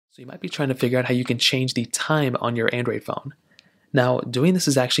So you might be trying to figure out how you can change the time on your Android phone. Now, doing this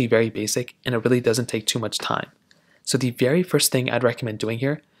is actually very basic and it really doesn't take too much time. So the very first thing I'd recommend doing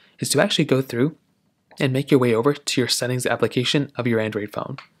here is to actually go through and make your way over to your settings application of your Android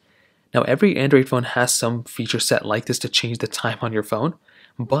phone. Now, every Android phone has some feature set like this to change the time on your phone,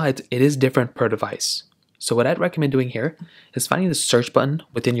 but it is different per device. So what I'd recommend doing here is finding the search button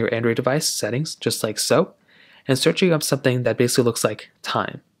within your Android device settings, just like so, and searching up something that basically looks like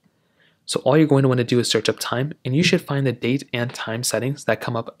time. So all you're going to want to do is search up time, and you should find the date and time settings that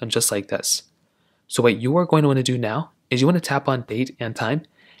come up just like this. So what you are going to want to do now is you want to tap on date and time,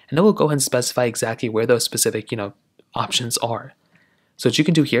 and it will go ahead and specify exactly where those specific, options are. So what you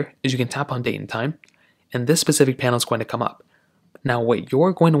can do here is you can tap on date and time, and this specific panel is going to come up. Now what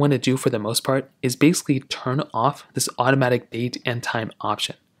you're going to want to do for the most part is basically turn off this automatic date and time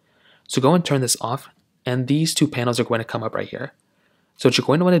option. So go and turn this off, and these two panels are going to come up right here. So what you're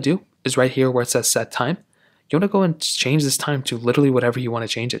going to want to do is right here where it says set time, you want to go and change this time to literally whatever you want to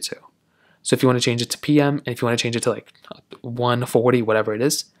change it to. So if you want to change it to PM, and if you want to change it to like 1:40, whatever it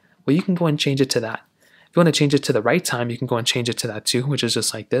is, well, you can go and change it to that. If you want to change it to the right time, you can go and change it to that too, which is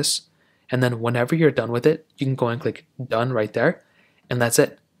just like this. And then whenever you're done with it, you can go and click done right there. And that's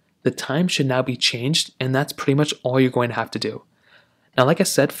it. The time should now be changed, and that's pretty much all you're going to have to do. Now, like I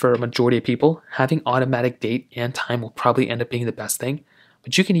said, for a majority of people, having automatic date and time will probably end up being the best thing.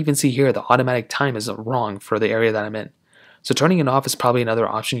 But you can even see here the automatic time is wrong for the area that I'm in. So turning it off is probably another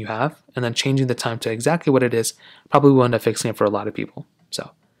option you have, and then changing the time to exactly what it is probably will end up fixing it for a lot of people.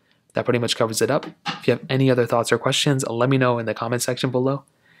 So that pretty much covers it up. If you have any other thoughts or questions, let me know in the comment section below.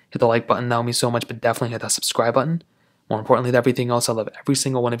 Hit the like button, that would mean so much, but definitely hit that subscribe button. More importantly than everything else, I love every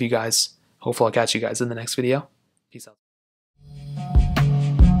single one of you guys. Hopefully I'll catch you guys in the next video. Peace out.